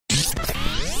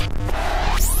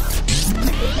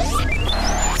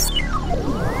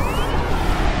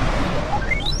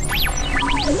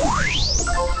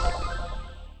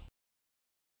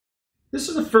This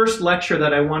is the first lecture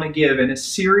that I want to give in a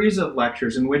series of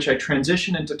lectures in which I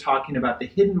transition into talking about the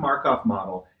hidden Markov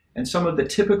model and some of the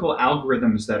typical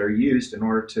algorithms that are used in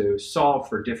order to solve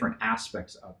for different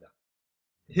aspects of them.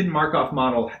 The hidden Markov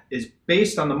model is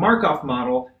based on the Markov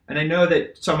model, and I know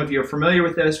that some of you are familiar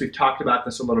with this. We've talked about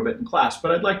this a little bit in class,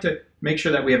 but I'd like to make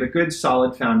sure that we have a good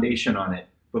solid foundation on it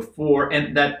before,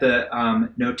 and that the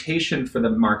notation for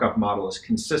the Markov model is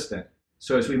consistent.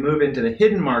 So as we move into the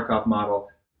hidden Markov model,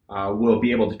 we'll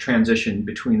be able to transition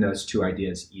between those two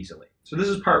ideas easily. So this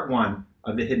is part one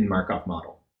of the hidden Markov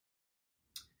model.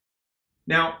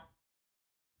 Now,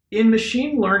 in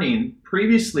machine learning,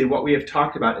 previously what we have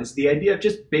talked about is the idea of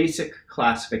just basic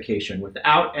classification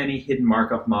without any hidden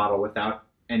Markov model, without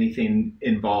anything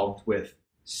involved with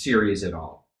series at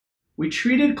all. We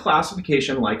treated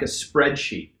classification like a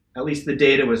spreadsheet. At least the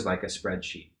data was like a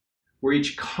spreadsheet, where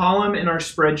each column in our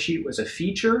spreadsheet was a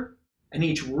feature, and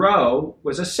each row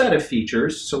was a set of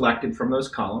features selected from those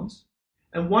columns.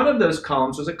 And one of those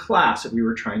columns was a class that we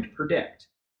were trying to predict.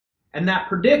 And that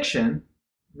prediction,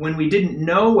 when we didn't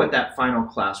know what that final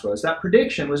class was, that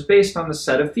prediction was based on the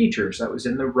set of features that was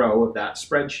in the row of that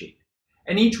spreadsheet.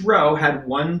 And each row had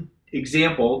one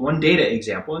example, one data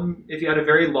example. And if you had a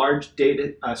very large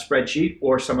data spreadsheet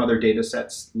or some other data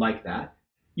sets like that,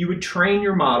 you would train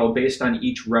your model based on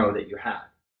each row that you had.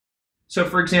 So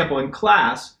for example, in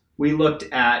class, we looked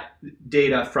at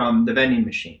data from the vending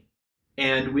machine.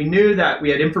 And we knew that we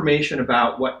had information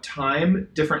about what time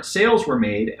different sales were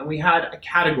made, and we had a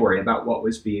category about what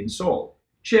was being sold: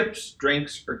 chips,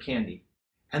 drinks, or candy.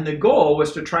 And the goal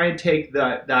was to try and take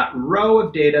that row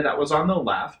of data that was on the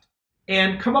left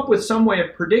and come up with some way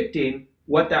of predicting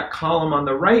what that column on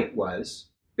the right was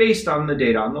based on the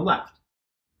data on the left.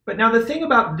 But now the thing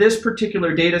about this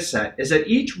particular data set is that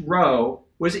each row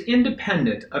was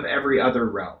independent of every other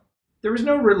row. There was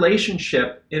no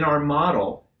relationship in our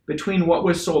model between what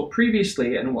was sold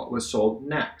previously and what was sold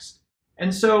next.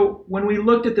 And so when we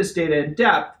looked at this data in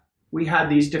depth, we had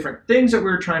these different things that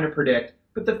we were trying to predict,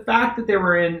 but the fact that they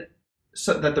were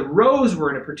that the rows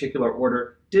were in a particular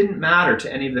order didn't matter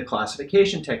to any of the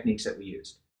classification techniques that we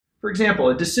used. For example,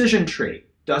 a decision tree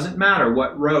doesn't matter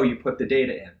what row you put the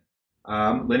data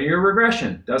in. Linear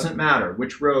regression doesn't matter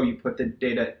which row you put the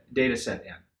data set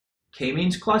in.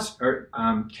 K-means cluster,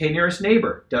 K-nearest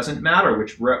neighbor doesn't matter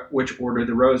which order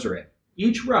the rows are in.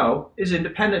 Each row is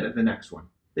independent of the next one.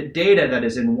 The data that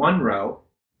is in one row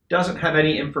doesn't have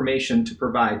any information to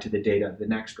provide to the data of the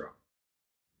next row.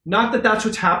 Not that that's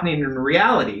what's happening in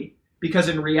reality, because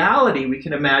in reality we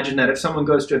can imagine that if someone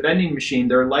goes to a vending machine,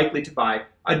 they're likely to buy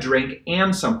a drink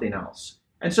and something else.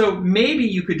 And so maybe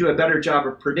you could do a better job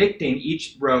of predicting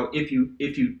each row if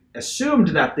you assumed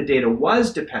that the data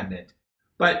was dependent.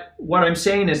 But what I'm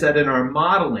saying is that in our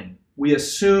modeling, we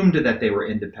assumed that they were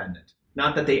independent,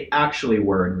 not that they actually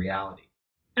were in reality.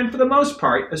 And for the most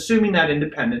part, assuming that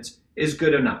independence is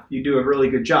good enough. You do a really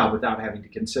good job without having to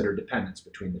consider dependence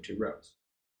between the two rows.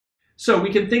 So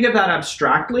we can think of that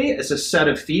abstractly as a set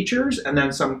of features and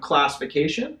then some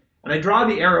classification. And I draw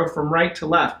the arrow from right to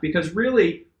left because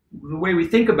really the way we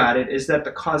think about it is that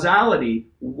the causality,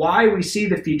 why we see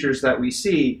the features that we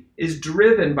see, is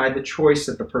driven by the choice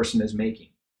that the person is making.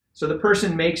 So the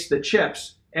person makes the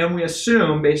chips, and we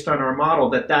assume, based on our model,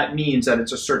 that that means that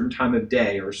it's a certain time of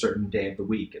day or a certain day of the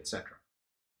week, etc.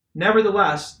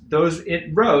 Nevertheless, those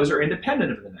rows are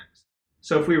independent of the next.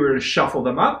 So if we were to shuffle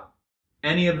them up,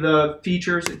 any of the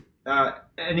features,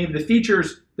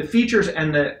 the features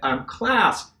and the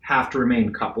class have to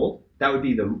remain coupled. That would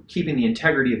be keeping the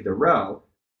integrity of the row.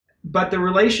 But the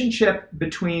relationship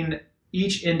between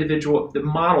each individual, the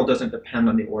model doesn't depend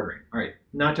on the ordering. All right,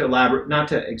 not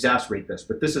to exasperate this,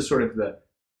 but this is sort of the,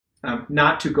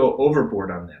 not to go overboard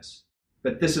on this,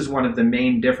 but this is one of the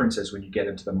main differences when you get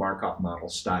into the Markov model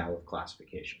style of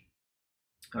classification.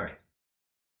 All right.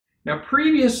 Now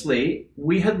previously,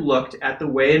 we had looked at the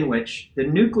way in which the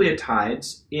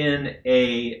nucleotides in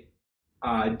a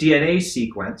DNA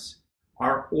sequence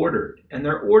are ordered, and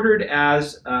they're ordered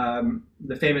as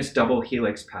the famous double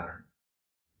helix pattern.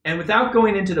 And without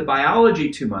going into the biology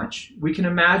too much, we can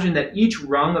imagine that each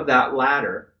rung of that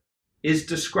ladder is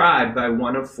described by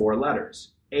one of four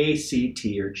letters: A, C,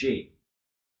 T, or G.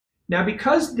 Now,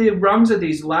 because the rungs of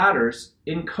these ladders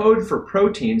encode for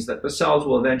proteins that the cells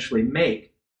will eventually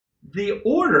make, the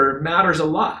order matters a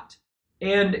lot.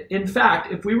 And in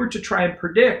fact, if we were to try and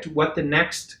predict what the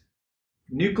next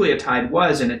nucleotide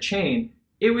was in a chain,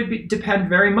 it would depend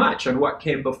very much on what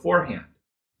came beforehand.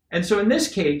 And so in this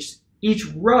case, each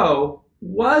row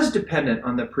was dependent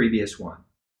on the previous one.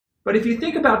 But if you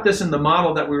think about this in the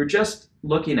model that we were just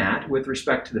looking at with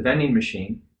respect to the vending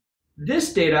machine,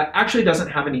 This data actually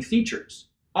doesn't have any features.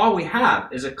 All we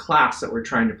have is a class that we're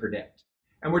trying to predict.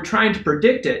 And we're trying to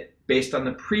predict it based on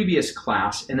the previous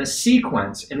class in a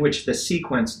sequence in which the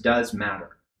sequence does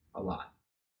matter a lot.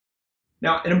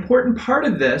 Now, an important part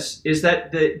of this is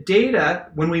that the data,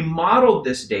 when we modeled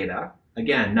this data,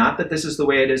 again, not that this is the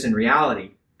way it is in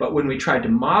reality, but when we tried to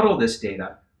model this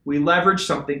data, we leveraged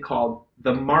something called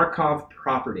the Markov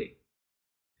property.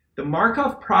 The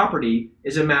Markov property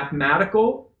is a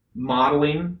mathematical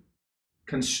modeling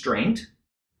constraint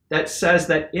that says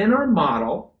that in our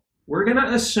model, we're going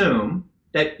to assume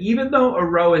that even though a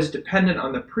row is dependent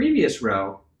on the previous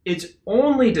row, it's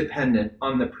only dependent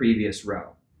on the previous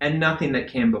row and nothing that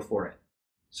came before it.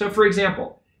 So for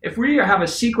example, if we have a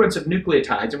sequence of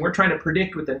nucleotides and we're trying to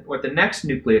predict what the next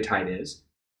nucleotide is,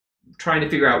 trying to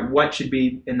figure out what should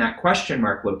be in that question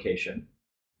mark location,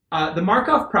 the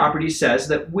Markov property says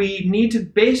that we need to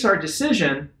base our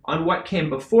decision on what came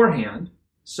beforehand,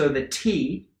 so the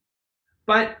T,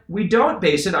 but we don't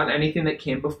base it on anything that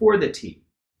came before the T.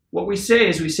 What we say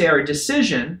is we say our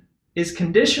decision is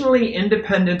conditionally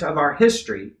independent of our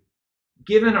history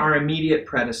given our immediate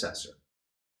predecessor.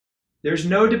 There's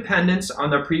no dependence on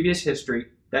the previous history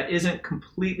that isn't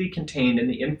completely contained in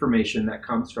the information that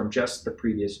comes from just the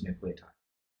previous nucleotide.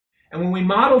 And when we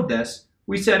modeled this,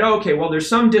 we said, okay, well, there's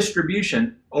some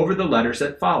distribution over the letters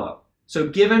that follow. So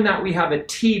given that we have a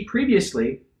T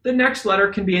previously, the next letter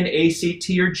can be an A, C,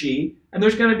 T, or G, and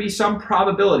there's going to be some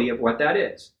probability of what that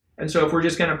is. And so if we're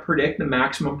just going to predict the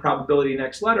maximum probability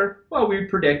next letter, well, we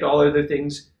predict all other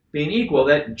things being equal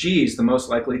that G is the most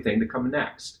likely thing to come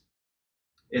next.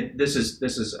 This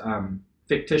is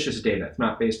fictitious data. It's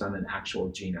not based on an actual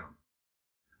genome.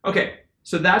 Okay,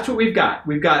 so that's what we've got.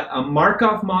 We've got a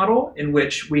Markov model in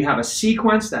which we have a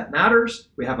sequence that matters.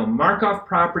 We have a Markov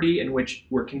property in which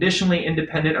we're conditionally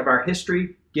independent of our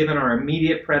history given our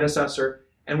immediate predecessor.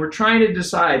 And we're trying to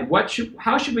decide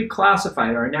how should we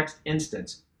classify our next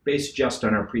instance based just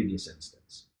on our previous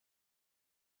instance.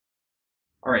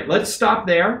 All right, let's stop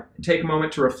there and take a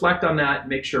moment to reflect on that and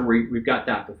make sure we've got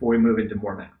that before we move into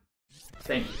more math.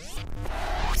 Thank you.